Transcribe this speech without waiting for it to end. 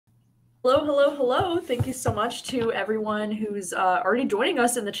Hello, hello, hello. Thank you so much to everyone who's already joining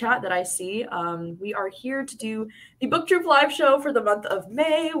us in the chat that I see. We are here to do the Book Troop live show for the month of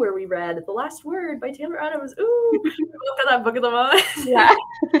May, where we read The Last Word by Taylor Adams. Ooh, look at that book of the month. Yeah.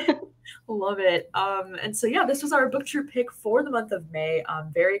 Love it. And so, yeah, this was our Book Troop pick for the month of May.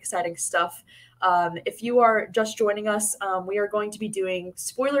 Very exciting stuff. If you are just joining us, we are going to be doing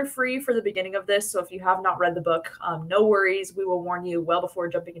spoiler-free for the beginning of this. So if you have not read the book, no worries. We will warn you well before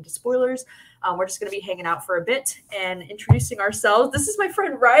jumping into spoilers. We're just going to be hanging out for a bit and introducing ourselves. This is my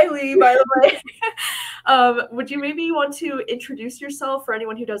friend Riley, by the way. Would you maybe want to introduce yourself for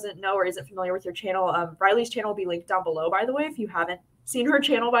anyone who doesn't know or isn't familiar with your channel? Riley's channel will be linked down below, by the way, if you haven't seen her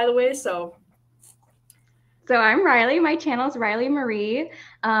channel, by the way. So I'm Riley. My channel is Riley Marie.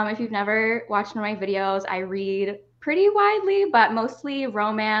 If you've never watched one of my videos, I read pretty widely, but mostly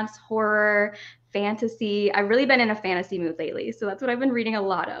romance, horror, fantasy. I've really been in a fantasy mood lately, so that's what I've been reading a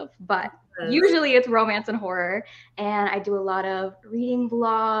lot of. But usually it's romance and horror. And I do a lot of reading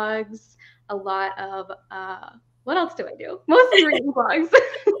vlogs, a lot of, what else do I do? Mostly reading vlogs.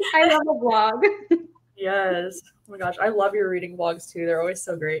 I love a vlog. Yes. Oh my gosh, I love your reading vlogs too. They're always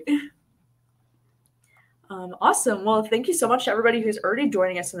so great. Awesome. Well, thank you so much to everybody who's already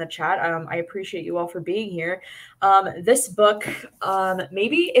joining us in the chat. I appreciate you all for being here. This book,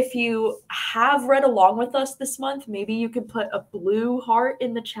 maybe if you have read along with us this month, maybe you could put a blue heart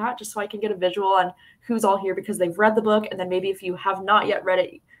in the chat just so I can get a visual on who's all here because they've read the book. And then maybe if you have not yet read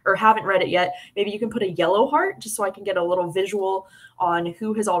it or haven't read it yet, maybe you can put a yellow heart just so I can get a little visual on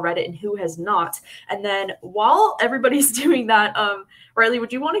who has all read it and who has not. And then while everybody's doing that, Riley,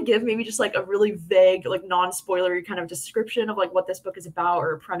 would you want to give maybe just like a really vague, like non-spoilery kind of description of like what this book is about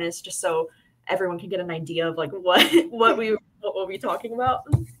or a premise, just so everyone can get an idea of like what we'll be talking about?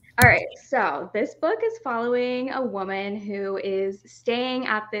 All right, so this book is following a woman who is staying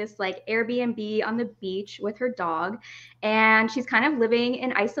at this like Airbnb on the beach with her dog, and she's kind of living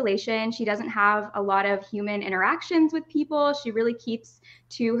in isolation. She doesn't have a lot of human interactions with people. She really keeps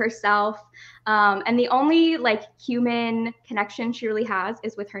to herself. And the only like human connection she really has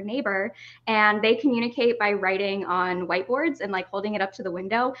is with her neighbor, and they communicate by writing on whiteboards and like holding it up to the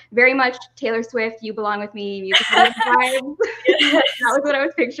window. Very much Taylor Swift, "You Belong with Me" music vibes. Yes. That was what I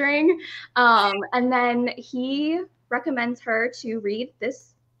was picturing. And then he recommends her to read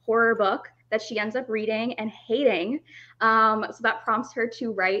this horror book that she ends up reading and hating. So that prompts her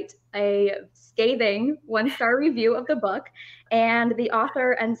to write a scathing 1-star review of the book. And the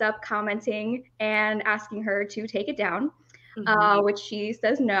author ends up commenting and asking her to take it down, which she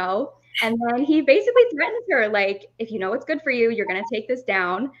says no. And then he basically threatens her, like, if you know what's good for you, you're going to take this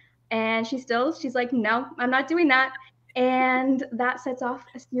down. And she's like, no, I'm not doing that. And that sets off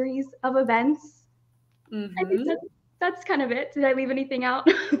a series of events. I think that's kind of it. Did I leave anything out?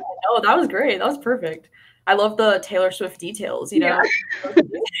 Oh, that was great. That was perfect. I love the Taylor Swift details, you know?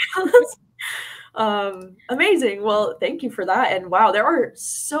 Amazing. Well, thank you for that. And wow, there are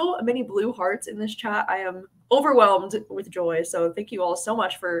so many blue hearts in this chat. I am overwhelmed with joy. So thank you all so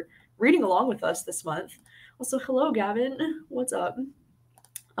much for reading along with us this month. Also, hello, Gavin. What's up?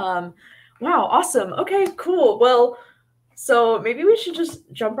 Wow, awesome. Okay, cool. Well, so maybe we should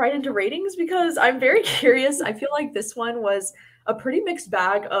just jump right into ratings because I'm very curious. I feel like this one was a pretty mixed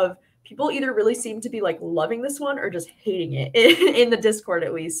bag of people either really seem to be like loving this one or just hating it in the Discord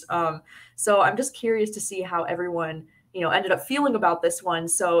at least. So I'm just curious to see how everyone, ended up feeling about this one.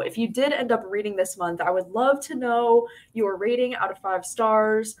 So if you did end up reading this month, I would love to know your rating out of 5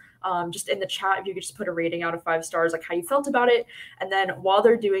 stars. Just in the chat, if you could just put a rating out of 5 stars, like how you felt about it. And then while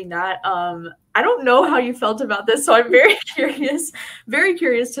they're doing that, I don't know how you felt about this, so I'm very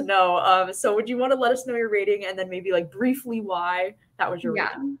curious to know. So would you want to let us know your rating and then maybe like briefly why that was your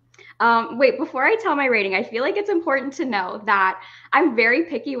rating? Wait, before I tell my rating, I feel like it's important to know that I'm very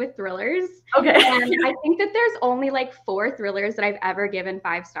picky with thrillers. Okay. And I think that there's only like 4 thrillers that I've ever given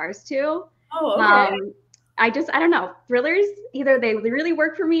 5 stars to. Oh, okay. I don't know. Thrillers, either they really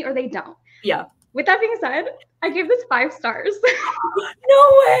work for me or they don't. Yeah. With that being said, I gave this 5 stars.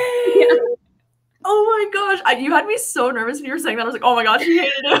 No way! Yeah. Oh my gosh. You had me so nervous when you were saying that. I was like, oh my gosh, you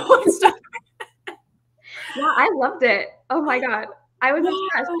hated it. Yeah, I loved it. Oh my God. I was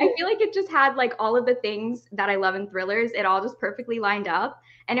obsessed. I feel like it just had like all of the things that I love in thrillers. It all just perfectly lined up.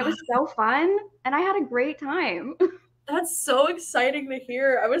 And it was so fun. And I had a great time. That's so exciting to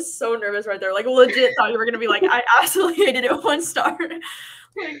hear. I was so nervous right there. Like legit thought you were going to be like, I absolutely hated it 1 star.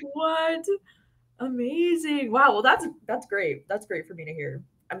 Like what? Amazing. Wow. Well, that's great. That's great for me to hear.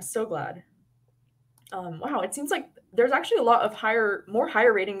 I'm so glad. Wow. It seems like there's actually a lot of more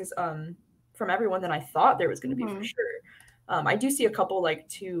higher ratings from everyone than I thought there was going to be for sure. I do see a couple like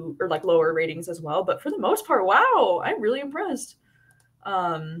 2 or like lower ratings as well, but for the most part, wow, I'm really impressed.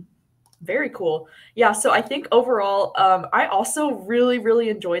 Um, very cool. Yeah, so I think overall, I also really, really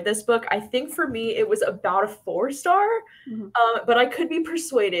enjoyed this book. I think for me, it was about a 4 star, Mhm. but I could be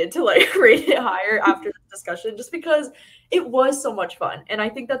persuaded to like rate it higher after this discussion just because it was so much fun. And I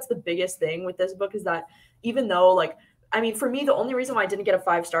think that's the biggest thing with this book is that even though, like, I mean, for me, the only reason why I didn't get a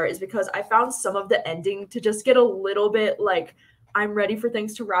 5 star is because I found some of the ending to just get a little bit like, I'm ready for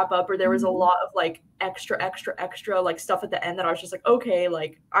things to wrap up, or there was a Mhm. lot of like extra like stuff at the end that I was just like, okay,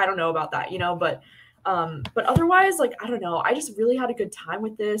 like I don't know about that, you know, but otherwise, like I don't know, I just really had a good time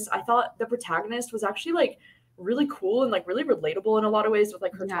with this. I thought the protagonist was actually like really cool and like really relatable in a lot of ways with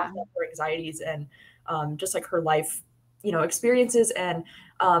like her Yeah. talking about her anxieties and just like her life, you know, experiences. And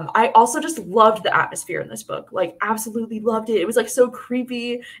I also just loved the atmosphere in this book, like absolutely loved it. It was like so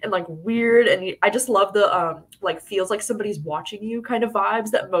creepy and like weird, and I just love the like feels like somebody's watching you kind of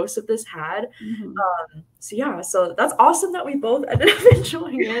vibes that most of this had. Mhm. So yeah, so that's awesome that we both ended up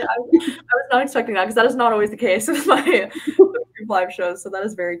enjoying it. I was not expecting that because that is not always the case with my live shows. So that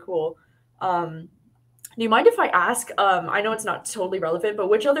is very cool. Um, do you mind if I ask? I know it's not totally relevant, but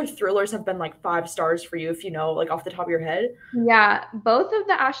which other thrillers have been like 5 stars for you, if you know, like off the top of your head? Yeah, both of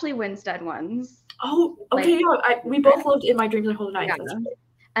the Ashley Winstead ones, Oh, like, okay, yeah. We both loved In My Dreams I Hold a Knife. yeah. That's right.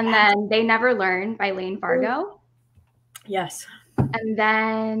 And Yes. then They Never Learn by Lane Fargo. Yes. And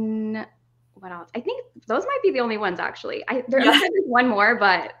then what else? I think those might be the only ones actually. I'm Yeah. sure there's one more,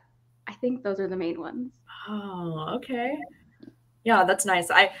 but I think those are the main ones. Oh, okay. Yeah, that's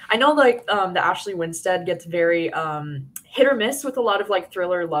nice. I know like the Ashley Winstead gets very hit or miss with a lot of like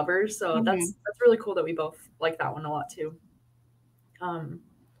thriller lovers, so Mhm. that's really cool that we both like that one a lot too. Um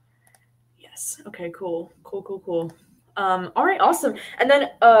yes. Okay, cool. Cool, cool, cool. All right, awesome. And then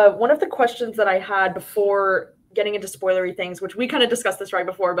one of the questions that I had before getting into spoilery things, which we kind of discussed this right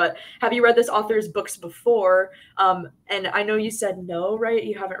before, but have you read this author's books before? And I know you said no, right?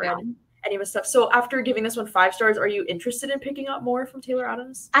 You haven't Yeah. read any of his stuff. So after giving this one 5 stars, are you interested in picking up more from Taylor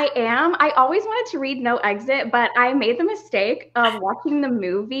Adams? I am. I always wanted to read No Exit, but I made the mistake of watching the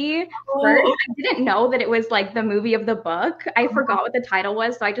movie first. Oh, I didn't know that it was like the movie of the book. I forgot what the title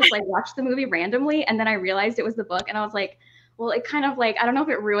was, so I just like watched the movie randomly, and then I realized it was the book, and I was like, well, it kind of like I don't know if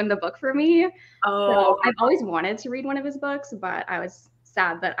it ruined the book for me. oh, So I've always wanted to read one of his books, but I was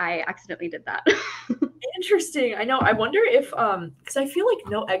sad that I accidentally did that. interesting. I know. I wonder if because I feel like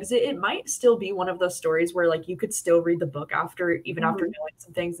No Exit, it might still be one of those stories where like you could still read the book after even after Mhm. knowing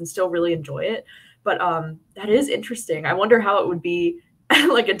some things and still really enjoy it. But that is interesting. I wonder how it would be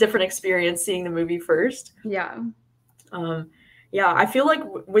like a different experience seeing the movie first. Yeah. Um, yeah, I feel like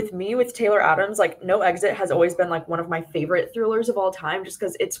with me, with Taylor Adams, like No Exit has always been like one of my favorite thrillers of all time, just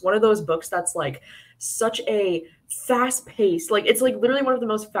because it's one of those books that's like such a fast pace. Like it's like literally one of the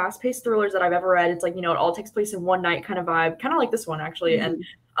most fast paced thrillers that I've ever read. It's like, you know, it all takes place in one night kind of vibe, kind of like this one actually. And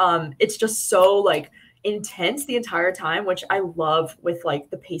Mhm. it's just so like intense the entire time, which I love with like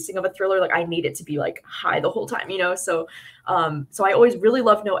the pacing of a thriller. Like I need it to be like high the whole time, you know? So I always really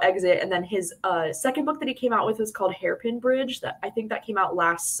loved No Exit. And then his second book that he came out with was called Hairpin Bridge. That I think that came out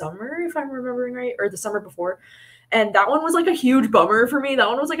last summer, if I'm remembering right, or the summer before. And that one was like a huge bummer for me. That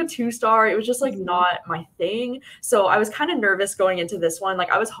one was like a 2 star. It was just like Mhm. not my thing. So I was kind of nervous going into this one. Like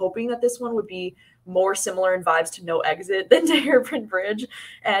I was hoping that this one would be more similar in vibes to No Exit than to Hairpin Bridge.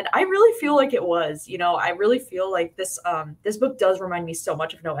 And I really feel like it was, you know, I really feel like this book does remind me so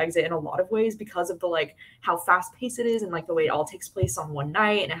much of No Exit in a lot of ways because of the like how fast paced it is and like the way it all takes place on one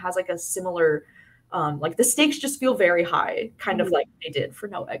night. And it has like a similar like the stakes just feel very high, kind of Mhm. like they did for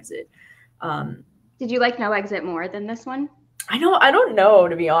No Exit. Um, Did you like No Exit more than this one? I don't know,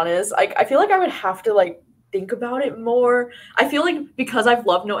 to be honest. I feel like I would have to like think about it more. I feel like because I've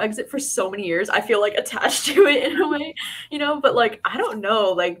loved No Exit for so many years, I feel like attached to it in a way, you know, but like I don't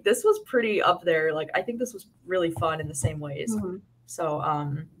know, like this was pretty up there. Like I think this was really fun in the same ways. Mhm. So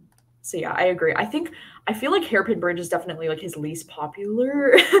so yeah, I agree. I feel like Hairpin Bridge is definitely like his least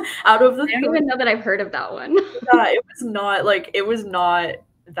popular out of the I don't three. even know that I've heard of that one. Yeah, it was not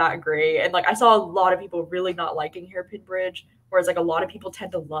that great. And like I saw a lot of people really not liking Hairpin Bridge, whereas like a lot of people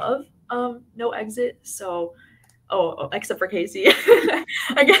tend to love No Exit. So except for Casey.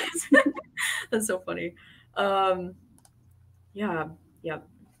 I guess that's so funny. Um yeah, yeah.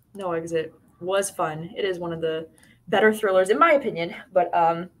 No Exit was fun. It is one of the better thrillers in my opinion, but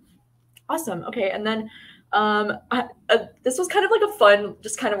awesome. Okay, and then this was kind of like a fun,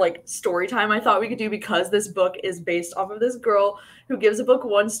 just kind of like story time I thought we could do because this book is based off of this girl who gives a book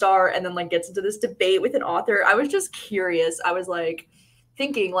 1 star and then like gets into this debate with an author. I was just curious. I was like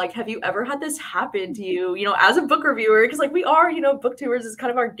thinking, like, have you ever had this happen to you, you know, as a book reviewer? Because like we are, you know, booktubers is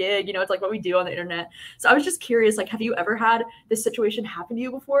kind of our gig, you know, it's like what we do on the internet. So I was just curious, like, have you ever had this situation happen to you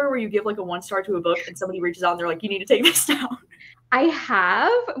before where you give like a 1 star to a book and somebody reaches out and they're like, you need to take this down? I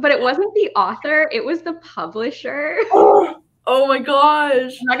have, but it wasn't the author, it was the publisher. Oh my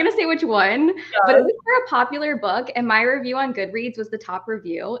gosh. I'm not gonna say which one, but Yeah. it was for a popular book, and my review on Goodreads was the top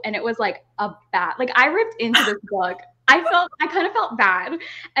review, and it was like a bad, like I ripped into this book. I kind of felt bad,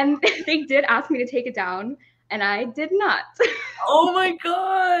 and they did ask me to take it down, and I did not. Oh my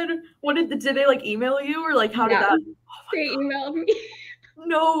god. What did they like email you, or like how did Yeah, that? they emailed me.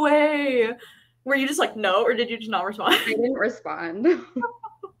 No way. Were you just like no, or did you just not respond? I didn't respond.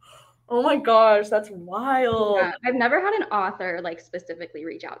 Oh my gosh, that's wild. Yeah, I've never had an author like specifically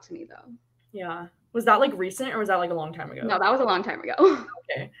reach out to me though. Yeah. Was that like recent or was that like a long time ago? No, that was a long time ago.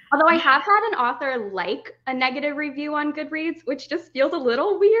 Okay. Although I have had an author like a negative review on Goodreads, which just feels a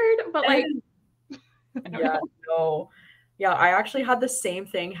little weird, but like, Yeah, no. Yeah, I actually had the same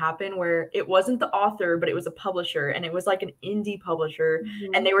thing happen where it wasn't the author, but it was a publisher, and it was like an indie publisher,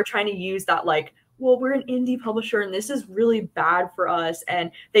 and they were trying to use that like, well, we're an indie publisher and this is really bad for us. And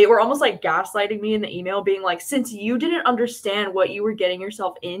they were almost like gaslighting me in the email, being like, since you didn't understand what you were getting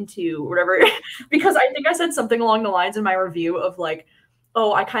yourself into, or whatever, because I think I said something along the lines in my review of like,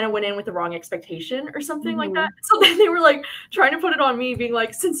 oh, I kind of went in with the wrong expectation or something like that. So then they were like trying to put it on me, being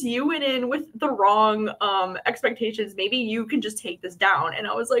like, since you went in with the wrong expectations, maybe you can just take this down. And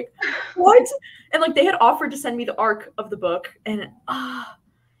I was like, what? And like they had offered to send me the arc of the book, and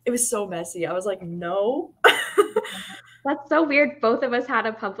it was so messy. I was like, no. that's so weird. Both of us had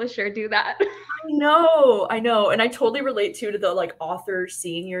a publisher do that. I know. And I totally relate to the like author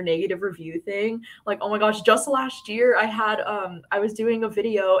seeing your negative review thing. Like, oh my gosh, just last year I had I was doing a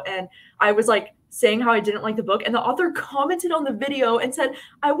video and I was like saying how I didn't like the book, and the author commented on the video and said,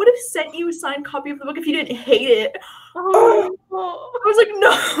 I would have sent you a signed copy of the book if you didn't hate it. Oh, I was like,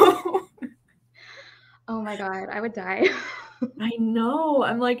 no. Oh my God, I would die. I know.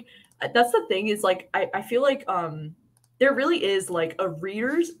 I'm like, that's the thing is like I feel like there really is like a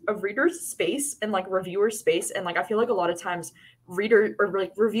reader's space and like reviewer space, and like I feel like a lot of times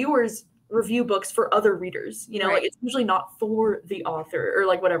like reviewers review books for other readers, you know, Right. like it's usually not for the author or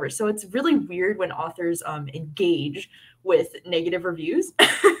like whatever. So it's really weird when authors engage with negative reviews.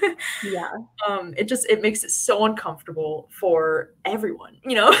 Yeah. It makes it so uncomfortable for everyone,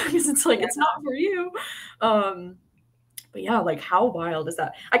 you know, because it's like it's not for you. But yeah, like how wild is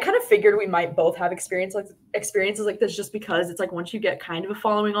that? I kind of figured we might both have experiences like this, just because it's like once you get kind of a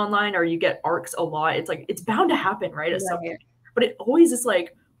following online or you get arcs a lot, it's like it's bound to happen, right? At some point. But it always is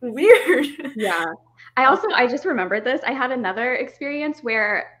like weird. Yeah. I just remembered this. I had another experience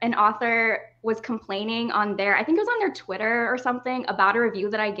where an author was complaining on I think it was on their Twitter or something, about a review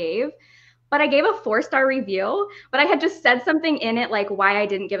that I gave. But I gave a 4-star review, but I had just said something in it like why I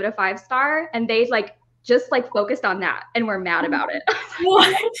didn't give it a 5-star, and they like just like focused on that and were mad about it. What?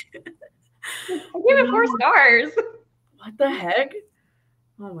 I gave it 4 stars. What the heck?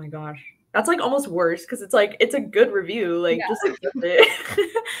 Oh my gosh. That's like almost worse because it's like it's a good review. Like just accept it.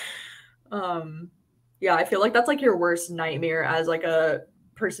 Yeah, I feel like that's like your worst nightmare as like a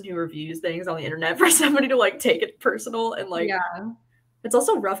person who reviews things on the internet, for somebody to like take it personal. And like it's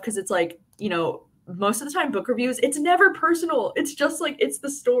also rough because it's like, you know, most of the time book reviews, it's never personal. It's just like it's the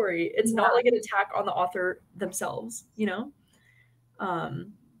story. It's not like an attack on the author themselves, you know?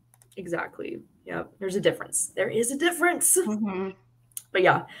 Exactly. Yeah, there's a difference. There is a difference. But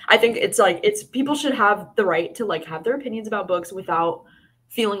yeah, I think it's like people should have the right to like have their opinions about books without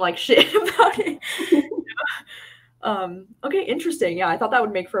feeling like shit about it. Okay, interesting. Yeah, I thought that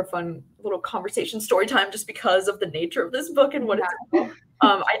would make for a fun little conversation story time, just because of the nature of this book and what it's about.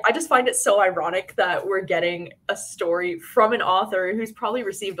 I just find it so ironic that we're getting a story from an author who's probably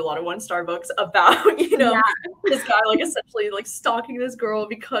received a lot of 1-star books about, you know, this guy like essentially like stalking this girl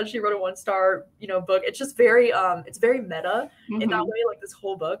because she wrote a 1-star, you know, book. It's just very it's very meta in that way. Like this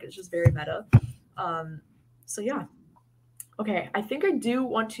whole book is just very meta. So yeah. Okay, I think I do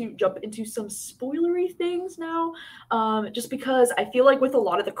want to jump into some spoilery things now, just because I feel like with a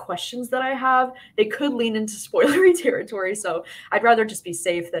lot of the questions that I have, they could lean into spoilery territory, so I'd rather just be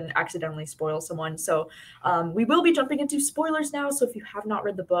safe than accidentally spoil someone. So we will be jumping into spoilers now, so if you have not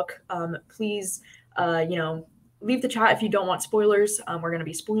read the book, please, you know, leave the chat if you don't want spoilers. We're going to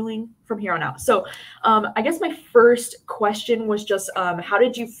be spoiling from here on out. So I guess my first question was just how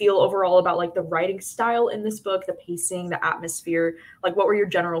did you feel overall about like the writing style in this book, the pacing, the atmosphere? Like what were your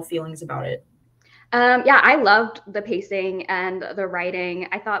general feelings about it? Yeah, I loved the pacing and the writing.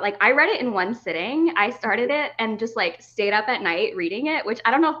 I thought like I read it in one sitting. I started it and just like stayed up at night reading it, which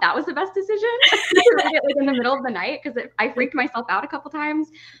I don't know if that was the best decision to read it like in the middle of the night because I freaked myself out a couple times.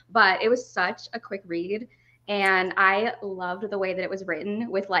 But it was such a quick read, and I loved the way that it was written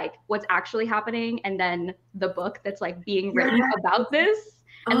with like what's actually happening and then the book that's like being written about this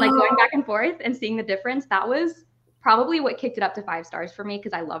and like going back and forth and seeing the difference. That was probably what kicked it up to 5 stars for me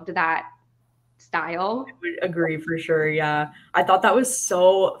because I loved that style. Would agree for sure. Yeah. I thought that was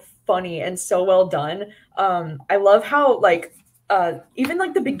so funny and so well done. I love how like even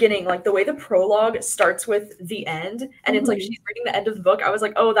like the beginning, like the way the prologue starts with the end and it's like she's reading the end of the book. I was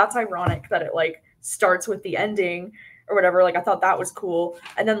like, oh, that's ironic that it like starts with the ending or whatever. Like I thought that was cool.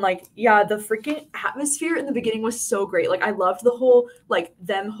 And then like, yeah, the freaking atmosphere in the beginning was so great. Like I loved the whole like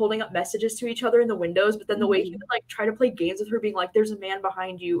them holding up messages to each other in the windows, but then the way he would like try to play games with her being like, there's a man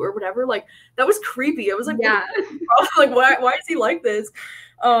behind you or whatever. Like that was creepy. I was like, Yeah. like why is he like this?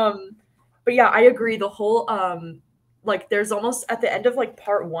 But yeah, I agree. The whole like there's almost at the end of like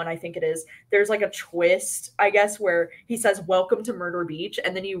part one, I think it is, there's like a twist, I guess, where he says welcome to Murder Beach,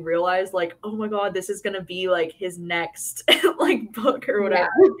 and then you realize like, oh my god, this is gonna be like his next like book or whatever.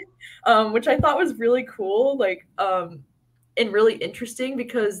 Which I thought was really cool, like and really interesting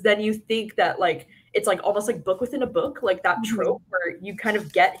because then you think that like it's like almost like book within a book, like that trope where you kind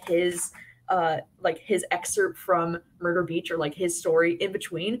of get his like his excerpt from Murder Beach or like his story in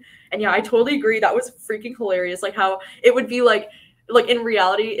between. And yeah, I totally agree. That was freaking hilarious. Like how it would be like in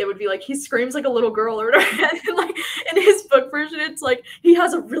reality, it would be like he screams like a little girl or whatever. And like in his book version, it's like he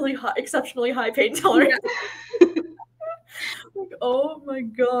has a really high, exceptionally high pain tolerance. Like, oh my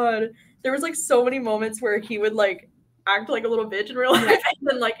god. There was like so many moments where he would like act like a little bitch in real life, and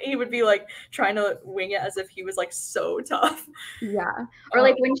then like he would be like trying to wing it as if he was like so tough. Yeah. Or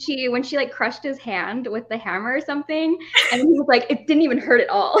like when she like crushed his hand with the hammer or something, and he was like, it didn't even hurt at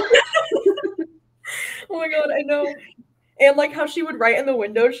all. Oh my god, I know. And like how she would write in the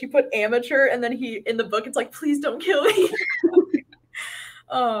window, she put amateur, and then he in the book it's like, please don't kill me.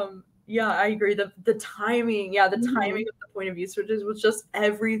 Yeah, I agree. The timing, yeah, the timing of the point of view switches was just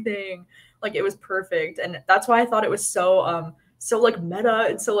everything. Like it was perfect. And that's why I thought it was so so like meta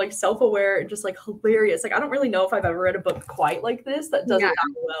and so like self-aware and just like hilarious. Like I don't really know if I've ever read a book quite like this that does it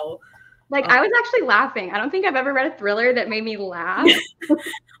that well. Like I was actually laughing. I don't think I've ever read a thriller that made me laugh.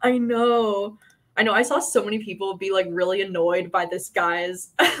 I know. I saw so many people be like really annoyed by this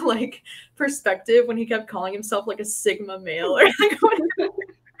guy's like perspective when he kept calling himself like a Sigma male or like whatever.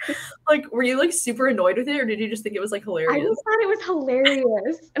 Like, were you like super annoyed with it, or did you just think it was like hilarious? I just thought it was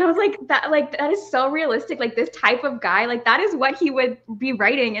hilarious, and I was like, that is so realistic. Like this type of guy, like that is what he would be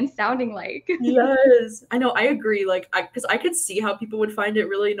writing and sounding like. Yes, I know. I agree. Like, because I could see how people would find it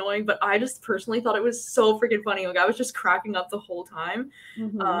really annoying, but I just personally thought it was so freaking funny. Like, I was just cracking up the whole time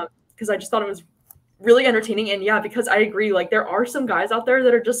because I just thought it was really entertaining. And yeah, because I agree, like there are some guys out there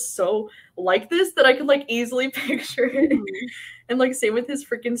that are just so like this that I could like easily picture it. And like same with his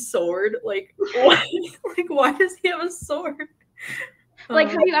freaking sword. Like why does he have a sword? Like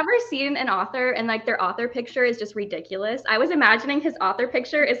have you ever seen an author and like their author picture is just ridiculous? I was imagining his author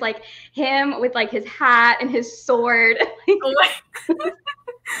picture is like him with like his hat and his sword. Oh my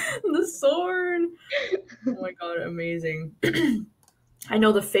the sword. Oh my god, amazing. I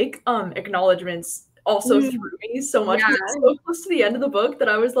know the fake acknowledgments also threw me so much. It was so close to the end of the book that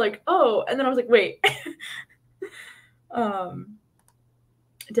I was like, oh, and then I was like, wait.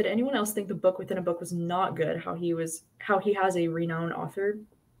 Did anyone else think the book within a book was not good? How he has a renowned author?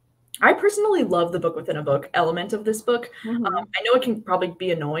 I personally love the book within a book element of this book. I know it can probably be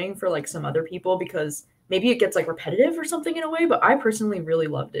annoying for like some other people because maybe it gets like repetitive or something in a way, but I personally really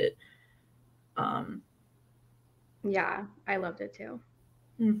loved it. Yeah, I loved it too.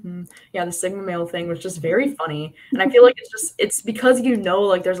 Yeah, the Sigma male thing was just very funny, and I feel like it's because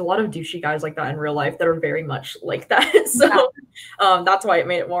like there's a lot of douchey guys like that in real life that are very much like that. So that's why it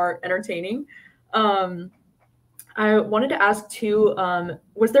made it more entertaining. I wanted to ask too,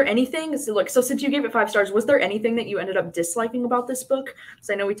 was there anything so since you gave it 5 stars, was there anything that you ended up disliking about this book?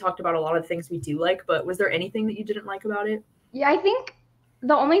 Because I know we talked about a lot of things we do like, but was there anything that you didn't like about it? Yeah, I think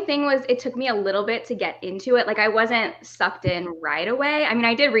the only thing was it took me a little bit to get into it. Like I wasn't sucked in right away. I mean,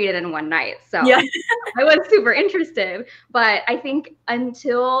 I did read it in one night, so yeah. I was super interested. But I think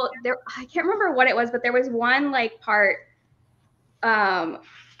until I can't remember what it was, but there was one like part. I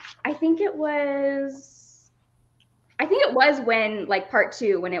think it was when like part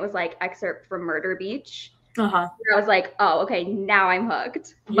 2 when it was like excerpt from Murder Beach. Where I was like, oh, okay, now I'm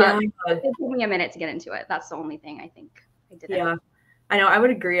hooked. But it took me a minute to get into it. That's the only thing I think I did. Yeah. I know, I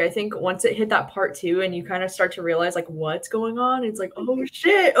would agree. I think once it hit that part 2 and you kind of start to realize like what's going on, it's like, oh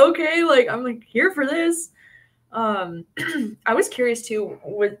shit, okay, like I'm like here for this. Um, I was curious too,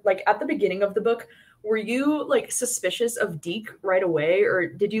 with like at the beginning of the book, were you like suspicious of Deke right away, or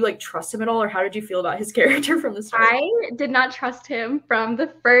did you like trust him at all, or how did you feel about his character from the start? I did not trust him from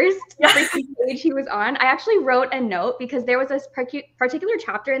the first Yeah. freaking page he was on. I actually wrote a note because there was this particular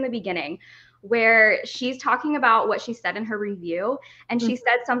chapter in the beginning where she's talking about what she said in her review, and she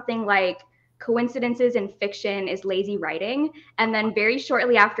said something like, coincidences in fiction is lazy writing. And then very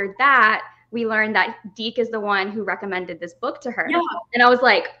shortly after that, we learned that Deke is the one who recommended this book to her. Yeah. And I was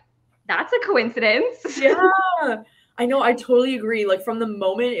like, that's a coincidence. Yeah. I know, I totally agree. Like from the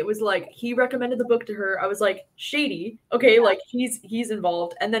moment it was like he recommended the book to her, I was like, shady. Okay, like he's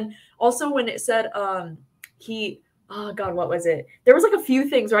involved. And then also when it said he oh god, what was it? There was like a few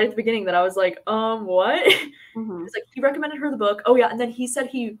things right at the beginning that I was like, what? It's like he recommended her the book. Oh yeah, and then he said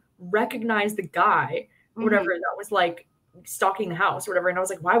he recognized the guy, whatever, that was like stalking the house or whatever. And I was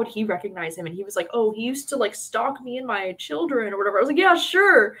like, why would he recognize him? And he was like, oh, he used to like stalk me and my children or whatever. I was like, yeah,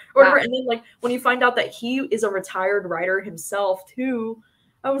 sure, or whatever. And then like when you find out that he is a retired writer himself too,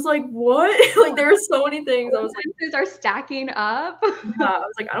 I was like, what? Like there are so many things. I was like, Coincidences are stacking up. yeah, I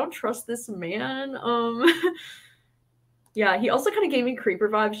was like, I don't trust this man. Yeah, he also kind of gave me creeper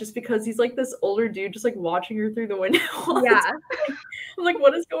vibes just because he's like this older dude just like watching her through the window. Yeah. I'm like,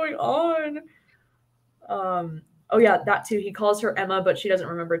 what is going on? Oh yeah, that too. He calls her Emma, but she doesn't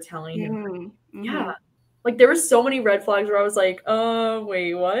remember telling him. Yeah. Like there were so many red flags where I was like,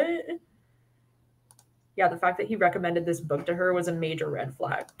 wait, what? Yeah, the fact that he recommended this book to her was a major red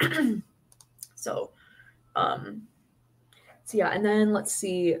flag. So yeah, and then let's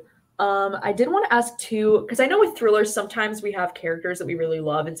see. I did want to ask too, because I know with thrillers, sometimes we have characters that we really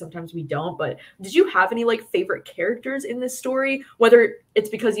love and sometimes we don't, but did you have any like favorite characters in this story? Whether it's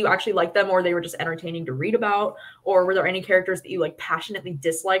because you actually like them or they were just entertaining to read about, or were there any characters that you like passionately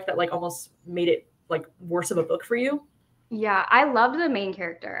disliked that like almost made it like worse of a book for you? Yeah, I loved the main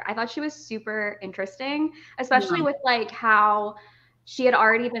character. I thought she was super interesting, especially with like how she had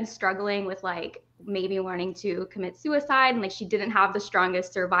already been struggling with like maybe wanting to commit suicide, and like she didn't have the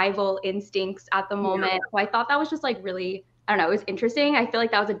strongest survival instincts at the moment. So I thought that was just like really, I don't know, it was interesting. I feel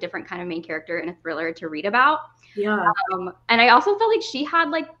like that was a different kind of main character in a thriller to read about. Yeah. And I also felt like she had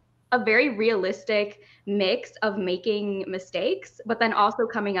like a very realistic mix of making mistakes, but then also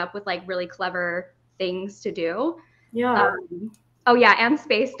coming up with like really clever things to do. Yeah. Oh yeah, and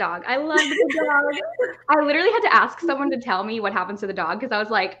Space Dog. I love the dog. I literally had to ask someone to tell me what happens to the dog because I was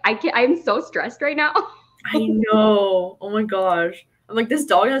like, I'm so stressed right now. I know. Oh my gosh. I'm like, this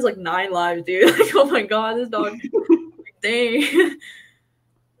dog has like 9 lives, dude. Like, oh my god, this dog. Dang.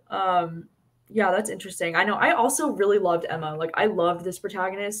 Yeah, that's interesting. I know. I also really loved Emma. Like, I loved this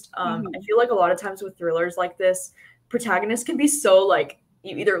protagonist. I feel like a lot of times with thrillers like this, protagonists can be so like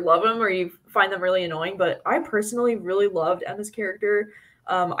you either love them or you find them really annoying. But I personally really loved Emma's character.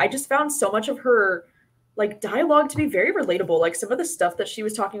 I just found so much of her like dialogue to be very relatable. Like some of the stuff that she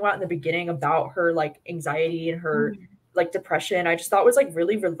was talking about in the beginning about her like anxiety and her like depression, I just thought was like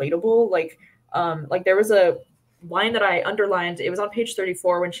really relatable. Like there was a line that I underlined. It was on page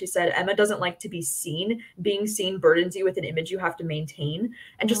 34 when she said, Emma doesn't like to be seen. Being seen burdens you with an image you have to maintain.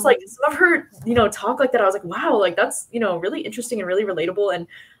 And just like some of her, talk like that, I was like, wow, like that's, really interesting and really relatable. And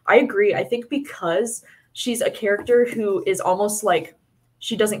I agree. I think because she's a character who is almost like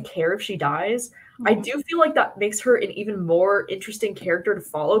she doesn't care if she dies. I do feel like that makes her an even more interesting character to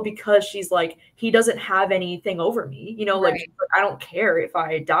follow because she's like, he doesn't have anything over me, like I don't care if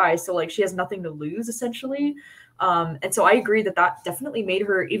I die. So like she has nothing to lose essentially. And so I agree that that definitely made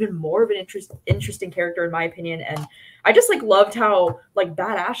her even more of an interesting character in my opinion. And I just like loved how like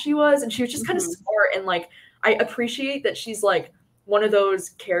badass she was. And she was just kind of smart. And like, I appreciate that she's like one of those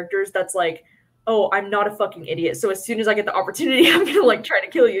characters that's like, oh, I'm not a fucking idiot. So as soon as I get the opportunity, I'm going to like try to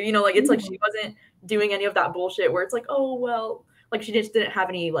kill you. Like, it's like she wasn't doing any of that bullshit where it's like, oh, well, like she just didn't have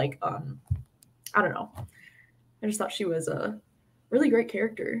any like, I don't know. I just thought she was a really great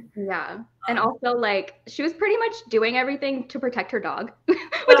character. Yeah. And also like she was pretty much doing everything to protect her dog, which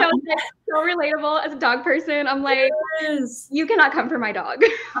I was like so relatable as a dog person. I'm like, you cannot come for my dog.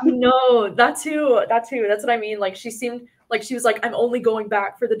 No, that too. That's what I mean. Like she seemed like she was like, I'm only going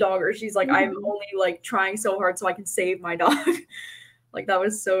back for the dog, or she's like, I'm only like trying so hard so I can save my dog. Like that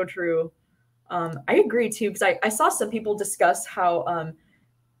was so true. I agree too, because I saw some people discuss how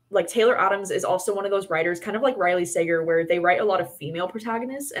like Taylor Adams is also one of those writers, kind of like Riley Sager, where they write a lot of female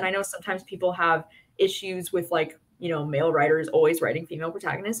protagonists. And I know sometimes people have issues with like, male writers always writing female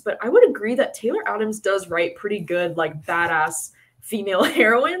protagonists, but I would agree that Taylor Adams does write pretty good, like badass female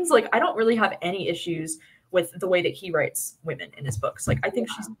heroines. Like, I don't really have any issues with the way that he writes women in his books. Like, I think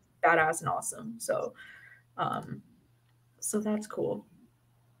she's badass and awesome. So that's cool.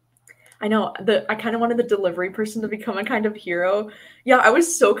 I know I kind of wanted the delivery person to become a kind of hero. Yeah, I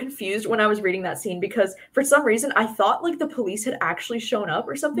was so confused when I was reading that scene because for some reason I thought like the police had actually shown up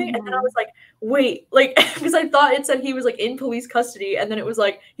or something, and then I was like, wait, like because I thought it said he was like in police custody, and then it was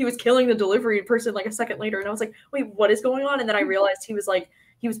like he was killing the delivery person like a second later, and I was like, wait, what is going on? And then I realized he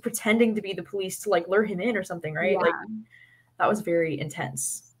was pretending to be the police to like lure him in or something, right? Like that was very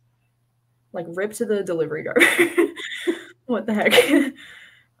intense. Like rip to the delivery driver. What the heck?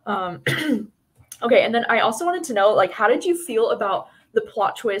 Okay, and then I also wanted to know, like, how did you feel about the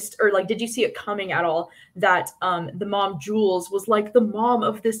plot twist, or like, did you see it coming at all that the mom Jules was like the mom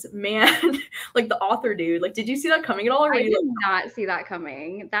of this man, like the author dude? Like, did you see that coming at all? Or I did not see that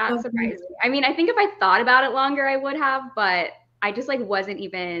coming. That surprised me. I mean, I think if I thought about it longer, I would have, but I just like wasn't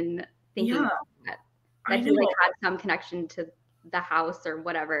even thinking about that he like had some connection to the house or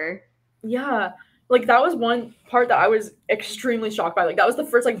whatever. Yeah. Like that was one part that I was extremely shocked by. Like that was the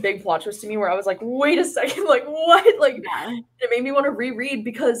first like big plot twist to me where I was like, wait a second, like what? Like it made me want to reread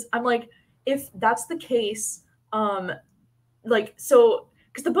because I'm like, if that's the case, like so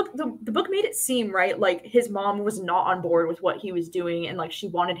because the book made it seem right like his mom was not on board with what he was doing and like she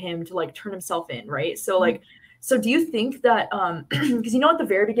wanted him to like turn himself in, right? So like so do you think that because you know at the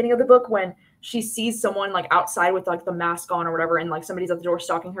very beginning of the book when she sees someone like outside with like the mask on or whatever and like somebody's at the door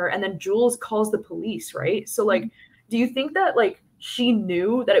stalking her and then Jules calls the police, right? So like do you think that like she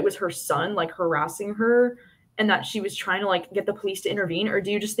knew that it was her son like harassing her and that she was trying to like get the police to intervene, or do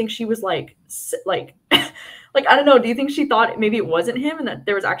you just think she was like like like I don't know, do you think she thought maybe it wasn't him and that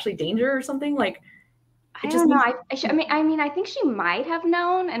there was actually danger or something? Like I don't know. I mean I think she might have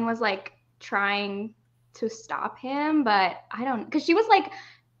known and was like trying to stop him, but I don't, because she was like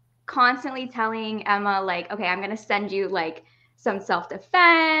constantly telling Emma like, okay, I'm going to send you like some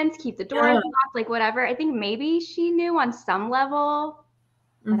self-defense, keep the doors locked, like whatever. I think maybe she knew on some level,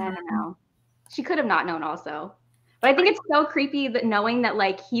 but I don't know. She could have not known also. But I think it's so creepy that knowing that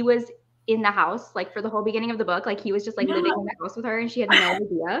like he was in the house like for the whole beginning of the book, like he was just like living in the house with her and she had no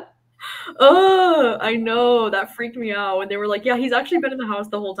idea. Oh, I know. That freaked me out when they were like, yeah, he's actually been in the house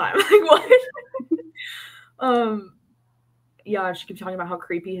the whole time. Like what? Yeah, she kept talking about how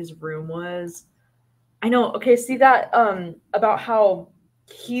creepy his room was. I know. Okay, see that about how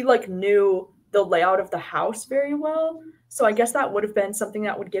he like knew the layout of the house very well. So I guess that would have been something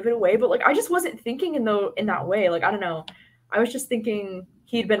that would give it away, but like I just wasn't thinking in that way. Like I don't know. I was just thinking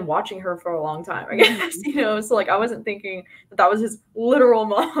he'd been watching her for a long time, I guess, you know. So like I wasn't thinking that was his literal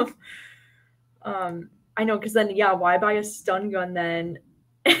mom. I know, because then yeah, why buy a stun gun then?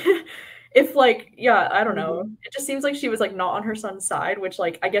 If like yeah, I don't know. It just seems like she was like not on her son's side, which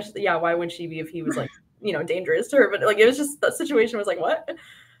like I guess yeah, why would she be if he was like, you know, dangerous to her? But like it was just that situation was like what?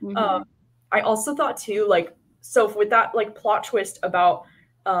 I also thought too, like so with that like plot twist about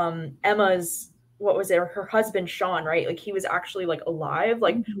Emma's what was it, her husband Sean, right? Like he was actually like alive.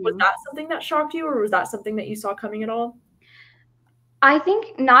 Like was that something that shocked you, or was that something that you saw coming at all? I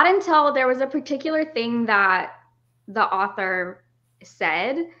think not until there was a particular thing that the author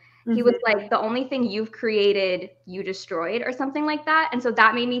said. He was like, the only thing you've created, you destroyed, or something like that. And so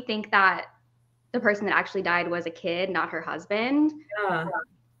that made me think that the person that actually died was a kid, not her husband. Yeah.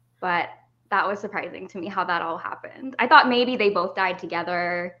 But that was surprising to me how that all happened. I thought maybe they both died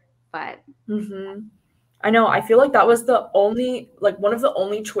together, but I know. I feel like that was the only, like one of the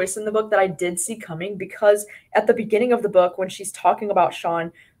only twists in the book that I did see coming, because at the beginning of the book, when she's talking about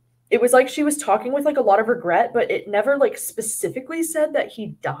Sean, it was like she was talking with like a lot of regret, but it never like specifically said that he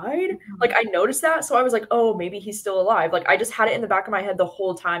died. Like I noticed that. So I was like, oh, maybe he's still alive. Like I just had it in the back of my head the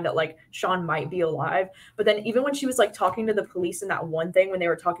whole time that like Sean might be alive. But then even when she was like talking to the police in that one thing, when they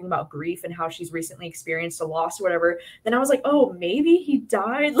were talking about grief and how she's recently experienced a loss or whatever, then I was like, oh, maybe he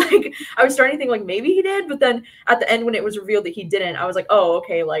died. Like I was starting to think like maybe he did. But then at the end, when it was revealed that he didn't, I was like, oh,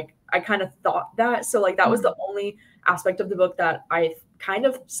 okay. Like I kind of thought that. So like that was the only aspect of the book that I kind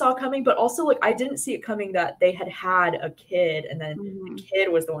of saw coming, but also like I didn't see it coming that they had a kid and then the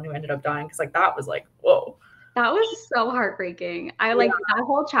kid was the one who ended up dying, because like that was like whoa, that was so heartbreaking. I like that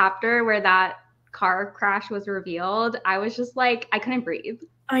whole chapter where that car crash was revealed. I was just like I couldn't breathe.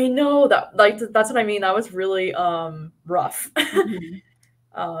 I know that, like that's what I mean. That was really rough.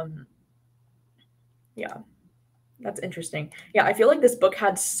 Yeah. That's interesting. Yeah, I feel like this book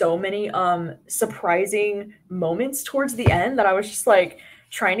had so many surprising moments towards the end that I was just like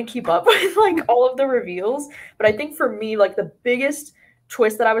trying to keep up with like all of the reveals. But I think for me, like the biggest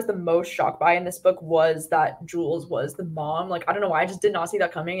twist that I was the most shocked by in this book was that Jules was the mom. Like, I don't know why, I just did not see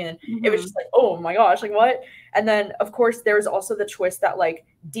that coming, and it was just like, oh my gosh, like what? And then of course there was also the twist that like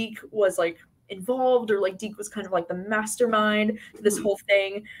Deke was like involved, or like Deke was kind of like the mastermind to this whole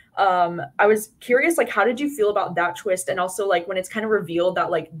thing. I was curious, like, how did you feel about that twist? And also like when it's kind of revealed that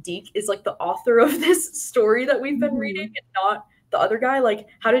like Deke is like the author of this story that we've been reading and not the other guy. Like,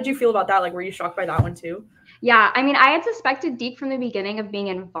 how did you feel about that? Like, were you shocked by that one too? Yeah, I mean, I had suspected Deke from the beginning of being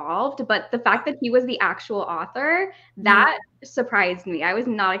involved, but the fact that he was the actual author, that surprised me. I was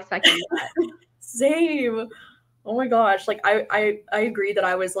not expecting that. Same. Oh my gosh. Like I agree that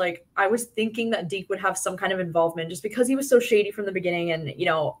I was thinking that Deke would have some kind of involvement just because he was so shady from the beginning, and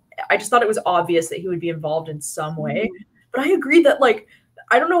I just thought it was obvious that he would be involved in some way. But I agree that like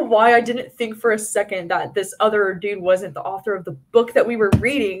I don't know why I didn't think for a second that this other dude wasn't the author of the book that we were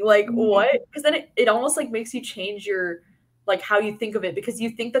reading. Like what? Because then it almost like makes you change your like how you think of it, because you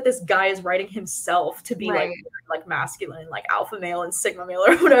think that this guy is writing himself to be like masculine, like alpha male and sigma male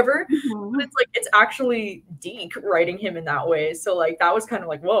or whatever. But it's like it's actually Deke writing him in that way. So like that was kind of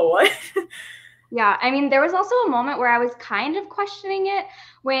like, whoa, what? Yeah, I mean, there was also a moment where I was kind of questioning it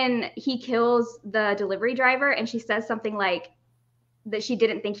when he kills the delivery driver and she says something like that she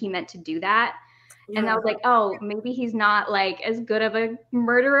didn't think he meant to do that. And I was like, oh, maybe he's not like as good of a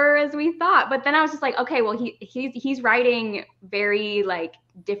murderer as we thought. But then I was just like, okay, well, he's writing very like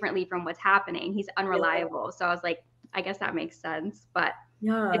differently from what's happening. He's unreliable. So I was like, I guess that makes sense. But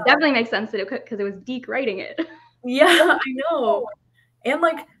it definitely makes sense that because it was Deke writing it. Yeah, I know. And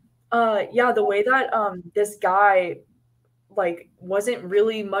like, yeah, the way that this guy like wasn't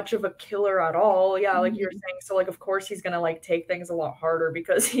really much of a killer at all. Yeah, like you were saying. So like, of course, he's gonna like take things a lot harder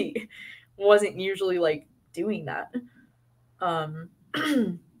because he wasn't usually like doing that.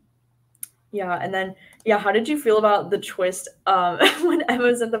 Yeah, and then how did you feel about the twist when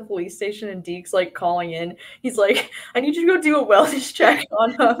Emma's at the police station and Deke's like calling in? He's like, "I need you to go do a wellness check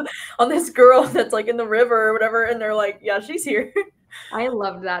on this girl that's like in the river or whatever," and they're like, "Yeah, she's here." I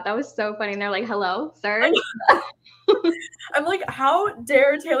loved that. That was so funny. And they're like, "Hello, sir." I'm like, how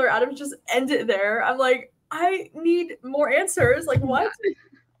dare Taylor Adams just end it there? I'm like, I need more answers. Like, what?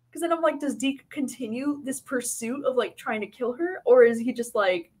 Because then I'm like, does Deke continue this pursuit of like trying to kill her, or is he just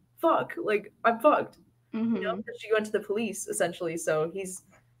like, fuck, like I'm fucked? Because she went to the police essentially, so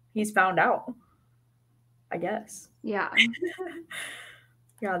he's found out, I guess. Yeah.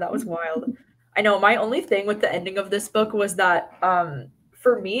 Yeah, that was wild. I know my only thing with the ending of this book was that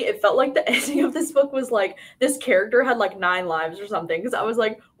for me it felt like the ending of this book was like this character had like 9 lives or something, because I was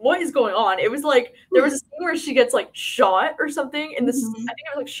like, what is going on? It was like there was a scene where she gets like shot or something in the I think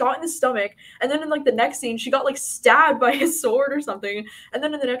it was like shot in the stomach, and then in like the next scene she got like stabbed by a sword or something, and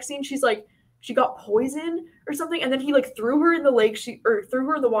then in the next scene she's like she got poisoned or something, and then he like threw her in the lake, or threw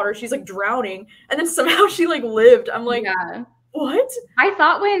her in the water, she's like drowning, and then somehow she like lived. I'm like, what? I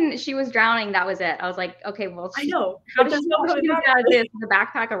thought when she was drowning, that was it. I was like, okay, well, I know. How does she get out of this with a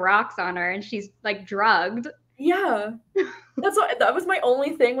backpack of rocks on her and she's like drugged? Yeah. That was my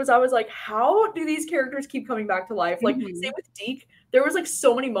only thing, was I was like, how do these characters keep coming back to life? Like same with Deke. There was like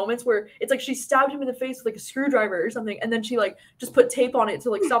so many moments where it's like she stabbed him in the face with like a screwdriver or something, and then she like just put tape on it to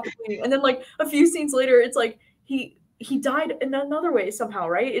like stop the bleeding. And then like a few scenes later, it's like he died in another way somehow,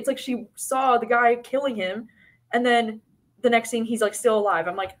 right? It's like she saw the guy killing him, and then the next scene he's like still alive.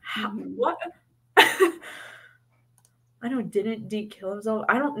 I'm like, what? I know, didn't Deke kill himself?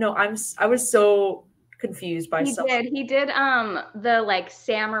 I don't know. I was so confused by something. He did the like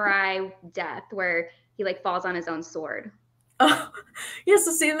samurai death where he like falls on his own sword. Oh, yeah,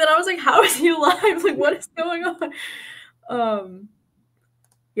 so seeing that I was like, how is he alive? Like, what is going on?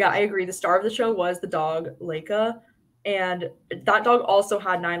 Yeah, I agree. The star of the show was the dog, Leica. And that dog also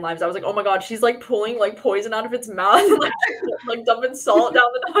had 9 lives. I was like, oh my god, she's like pulling like poison out of its mouth and like dumping salt down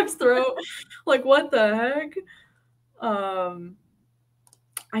the dog's throat. Like, what the heck?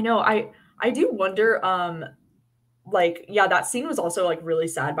 I know. I do wonder. Like, yeah, that scene was also like really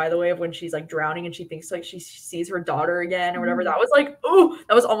sad, by the way, of when she's like drowning and she thinks like she sees her daughter again or whatever. That was like, oh,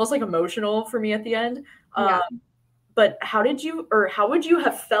 that was almost like emotional for me at the end. But how would you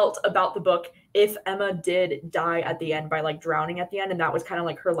have felt about the book if Emma did die at the end by like drowning at the end, and that was kind of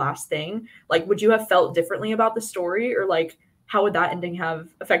like her last thing? Like, would you have felt differently about the story, or like how would that ending have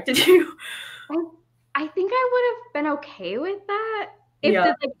affected you? I think I would have been okay with that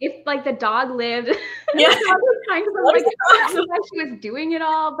if the dog lived. Yeah, kind of like she was doing it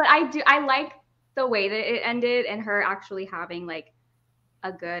all. But I like the way that it ended and her actually having like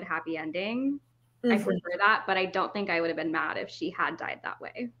a good happy ending. I prefer that, but I don't think I would have been mad if she had died that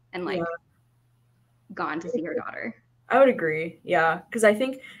way and like gone to see her daughter. I would agree. Yeah, because I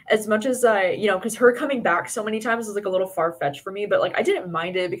think as much as because her coming back so many times was like a little far fetched for me, but like I didn't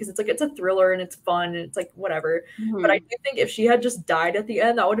mind it because it's like it's a thriller and it's fun and it's like whatever. But I Mhm. do think if she had just died at the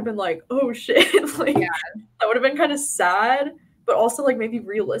end, that would have been like, oh shit, like Yeah. that would have been kind of sad, but also like maybe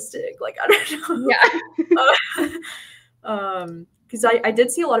realistic. Like I don't know. Yeah. Because I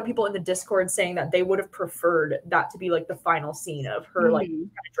did see a lot of people in the Discord saying that they would have preferred that to be like the final scene of her like Mhm.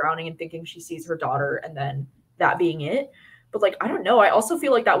 kind of drowning and thinking she sees her daughter and then that being it. But like I don't know, I also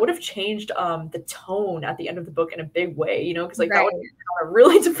feel like that would have changed the tone at the end of the book in a big way, you know, because like that would have Right. been on a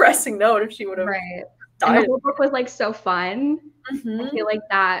really depressing note if she would have Right. And the died. whole book was like so fun. I Mhm. feel like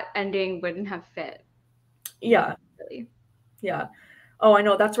that ending wouldn't have fit Yeah, really. yeah. Oh, I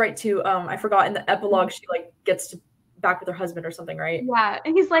know that's right too. I forgot in the Mhm. epilogue she like gets to back with her husband or something, right? Yeah.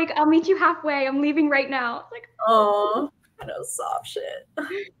 And he's like, I'll meet you halfway. I'm leaving right now. It's like, Oh, I know, soft shit.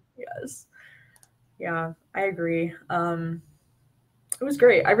 Yes. Yeah, I agree. It was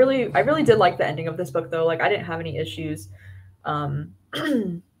great. I really did like the ending of this book though. Like I didn't have any issues um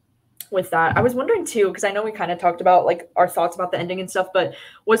with that. I was wondering too, because I know we kind of talked about like our thoughts about the ending and stuff, but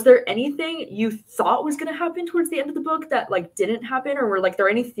was there anything you thought was gonna happen towards the end of the book that like didn't happen, or were like there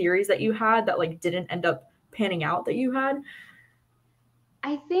any theories that you had that like didn't end up panning out that you had?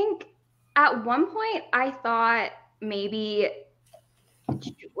 I think at one point I thought maybe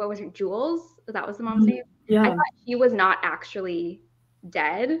what was it, Jules? That was the mom's Mhm. name. I Yeah. thought she was not actually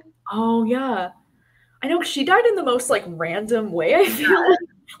dead. Oh yeah. I know she died in the most like random way, I feel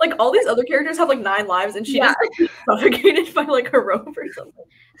like all these other characters have like 9 lives and she Yeah. just gets suffocated by like a rope or something.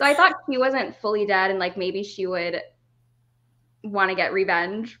 So I thought she wasn't fully dead and like maybe she would want to get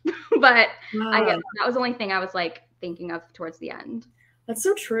revenge. But I guess Yeah. that was the only thing I was like thinking of towards the end. That's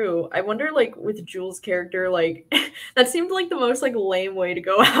so true. I wonder, like, with Jules' character, like, that seemed like the most like lame way to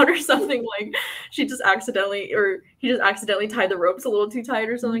go out or something. Like, she just accidentally, or he just accidentally tied the ropes a little too tight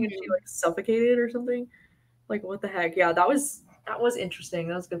or something, and she Mhm. like suffocated or something. Like, what the heck? Yeah, that was interesting.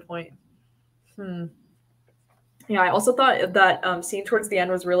 That was a good point. Hmm. Yeah, I also thought that scene towards the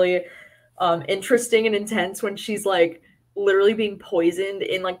end was really interesting and intense when she's like literally being poisoned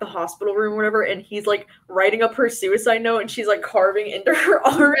in like the hospital room or whatever, and he's like writing up her suicide note and she's like carving into her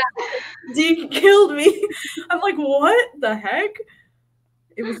arm. Yeah. Deke killed me. I'm like, what the heck?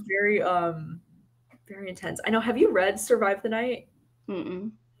 It was very intense. I know. Have you read Survive the Night?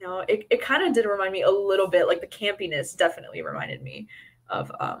 Mm-mm. No, it kind of did remind me a little bit, like the campiness definitely reminded me of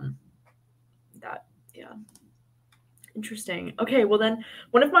that. Yeah. Interesting. Okay, well then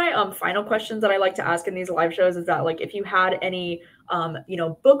one of my final questions that I like to ask in these live shows is that like if you had any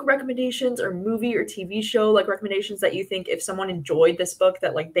book recommendations or movie or TV show like recommendations that you think if someone enjoyed this book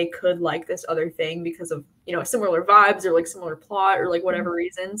that like they could like this other thing because of, similar vibes or like similar plot or like whatever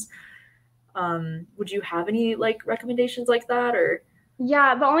reasons. Would you have any like recommendations like that or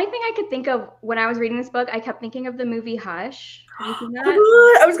Yeah, the only thing I could think of when I was reading this book, I kept thinking of the movie Hush. Have you seen Oh my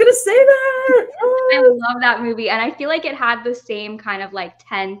that? god, I was gonna say that. I Oh, love that movie. And I feel like it had the same kind of like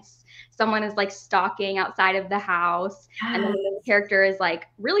tense, someone is like stalking outside of the house. And then the main yes. character is like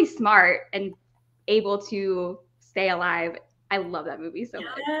really smart and able to stay alive. I love that movie so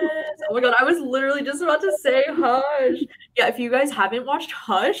much. Yes. Oh my god, I was literally just about to say Hush. Yeah, if you guys haven't watched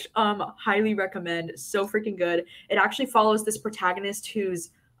Hush, highly recommend. So freaking good. It actually follows this protagonist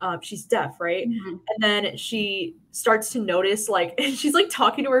who's she's deaf, right? Mhm. And then she starts to notice like she's like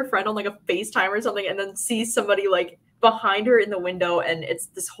talking to her friend on like a FaceTime or something, and then sees somebody like behind her in the window, and it's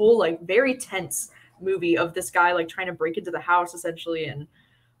this whole like very tense movie of this guy like trying to break into the house essentially and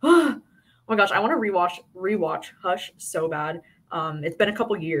oh my gosh, I want to rewatch Hush so bad. It's been a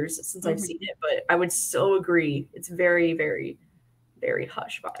couple years since I've seen Mhm. it, but I would so agree. It's very, very, very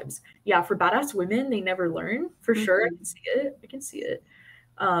Hush vibes. Yeah, for badass women, they never learn for sure. I Mhm. can see it. I can see it.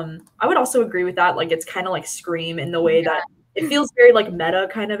 I would also agree with that. Like, it's kind of like Scream in the way that Yeah. it feels very like meta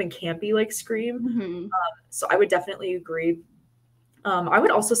kind of and campy like Scream. Mhm. So I would definitely agree. I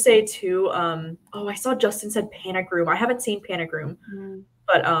would also say too. Oh, I saw Justin said Panic Room. I haven't seen Panic Room, Mhm.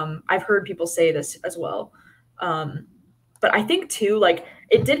 but I've heard people say this as well. Um, but I think too, like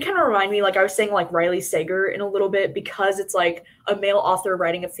it did kind of remind me, like I was saying, like Riley Sager in a little bit because it's like a male author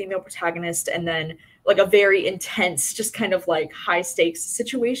writing a female protagonist, and then like a very intense, just kind of like high stakes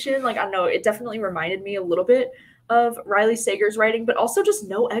situation. Like I don't know, it definitely reminded me a little bit of Riley Sager's writing, but also just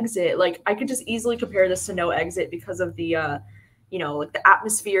No Exit. Like I could just easily compare this to No Exit because of the like the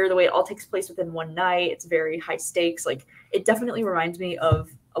atmosphere, the way it all takes place within one night. It's very high stakes. Like it definitely reminds me of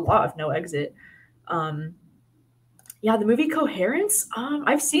a lot of No Exit. Um, yeah, the movie Coherence.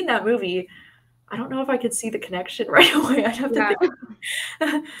 I've seen that movie. I don't know if I could see the connection right away. I'd have to Yeah. think.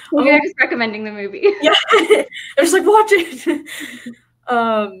 Maybe Oh, they're just recommending the movie. yeah. I was like, watch it.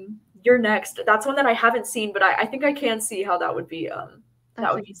 You're next. That's one that I haven't seen, but I think I can see how that would be that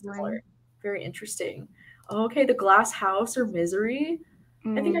That's a would be good similar. one. Very interesting. Okay, The Glass House or Misery.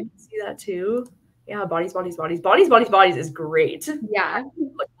 I think I Mm, can see that too. Yeah, Bodies, Bodies, Bodies, Bodies, Bodies, Bodies is great. yeah.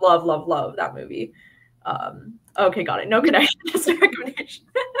 Like, love, love, love that movie. Okay, got it. No connection, just a recommendation.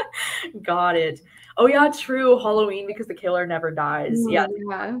 Got it. Oh yeah, true. Halloween because the killer never dies. Yeah,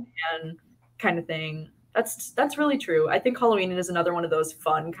 Yeah. and kind of thing. That's really true. I think Halloween is another one of those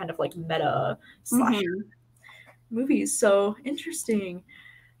fun kind of like meta slasher Hmm. movies. So interesting.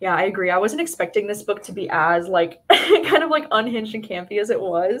 Yeah, I agree. I wasn't expecting this book to be as like kind of like unhinged and campy as it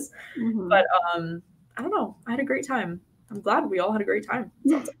was, but Hmm. I don't know. I had a great time. I'm glad we all had a great time.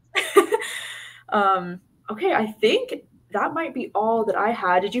 Sounds like. um, okay, I think that might be all that I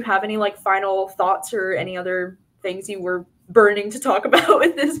had. Did you have any like final thoughts or any other things you were burning to talk about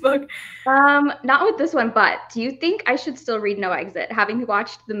with this book? Not with this one, but do you think I should still read No Exit, having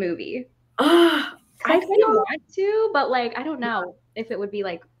watched the movie? Ah, Because I I kind of feel want to, but like I don't know if it would be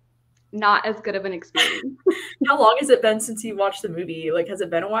like not as good of an experience. how long has it been since you watched the movie? Like, has it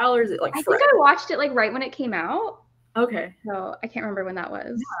been a while or is it like I think fresh? I watched it like right when it came out. Okay. So I can't remember when that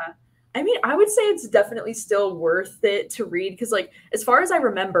was. Yeah. I mean, I would say it's definitely still worth it to read because, like, as far as I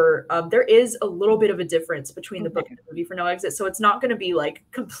remember, there is a little bit of a difference between the book Okay. and the movie for No Exit. So it's not going to be like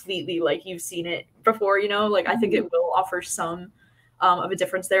completely like you've seen it before, you know? Like, I think Mhm. it will offer some of a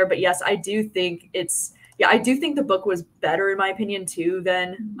difference there. But yes, I do think yeah, I do think the book was better in my opinion too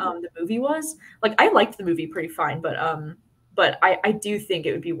than Mhm. the movie was. Like, I liked the movie pretty fine, but I do think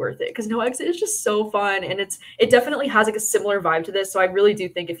it would be worth it because No Exit is just so fun and it definitely has like a similar vibe to this. So I really do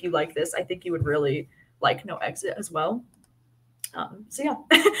think if you like this, I think you would really like No Exit as well. So yeah,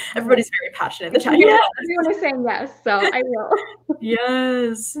 Alright. everybody's very passionate in the chat here. Yeah, everyone is saying yes, so I will.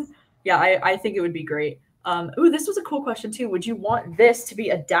 Yes. Yeah, I think it would be great. Ooh, this was a cool question too. Would you want this to be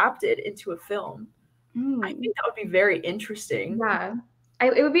adapted into a film? I Mm, think that would be very interesting. yeah.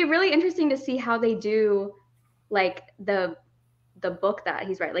 It would be really interesting to see how they do like the book that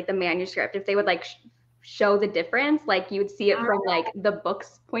he's writing, like the manuscript, if they would like show the difference, like you would see it from like the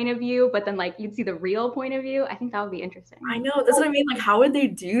book's point of view, but then like you'd see the real point of view. I think that would be interesting. I know, that's what I mean, like, how would they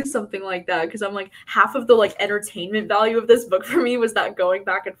do something like that? Because I'm like, half of the, like, entertainment value of this book for me was that going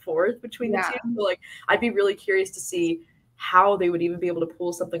back and forth between the Yeah. 2, so, like, I'd be really curious to see how they would even be able to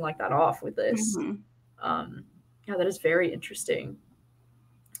pull something like that off with this. Mhm. Um, yeah, that is very interesting.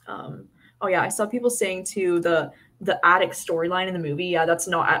 Um, oh yeah, I saw people saying too the attic storyline in the movie, yeah, that's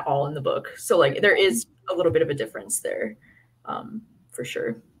not at all in the book, so, like, there is a little bit of a difference there, for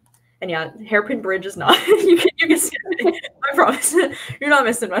sure. And yeah, Hairpin Bridge is not. You can skip it. I promise. You're not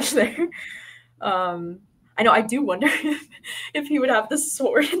missing much there. I know. I do wonder if he would have the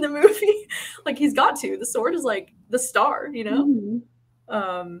sword in the movie. Like he's got to. The sword is like the star. You know. Mhm.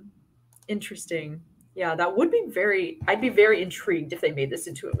 Um, interesting. Yeah, that would be very. I'd be very intrigued if they made this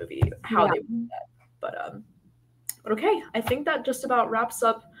into a movie. How Yeah. they would do that. But okay, I think that just about wraps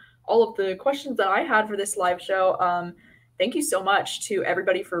up all of the questions that I had for this live show. Thank you so much to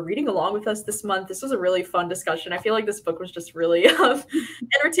everybody for reading along with us this month. This was a really fun discussion. I feel like this book was just really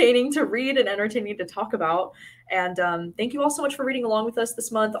entertaining to read and entertaining to talk about. And thank you all so much for reading along with us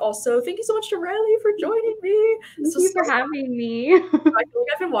this month. Also, thank you so much to Riley for joining me. This Thank was you so for fun. having me. I feel like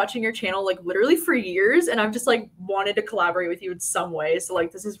I've been watching your channel like literally for years, and I've just like wanted to collaborate with you in some way. So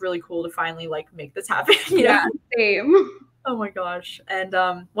like this is really cool to finally like make this happen. You know. Yeah, same. Oh my gosh. And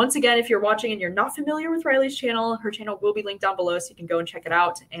once again, if you're watching and you're not familiar with Riley's channel, her channel will be linked down below so you can go and check it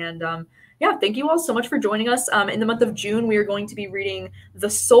out. And yeah, thank you all so much for joining us. In the month of June, we are going to be reading The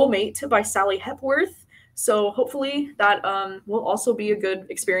Soulmate by Sally Hepworth. So hopefully that will also be a good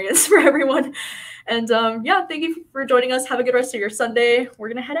experience for everyone. And yeah, thank you for joining us. Have a good rest of your Sunday. We're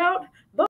going to head out. Bye.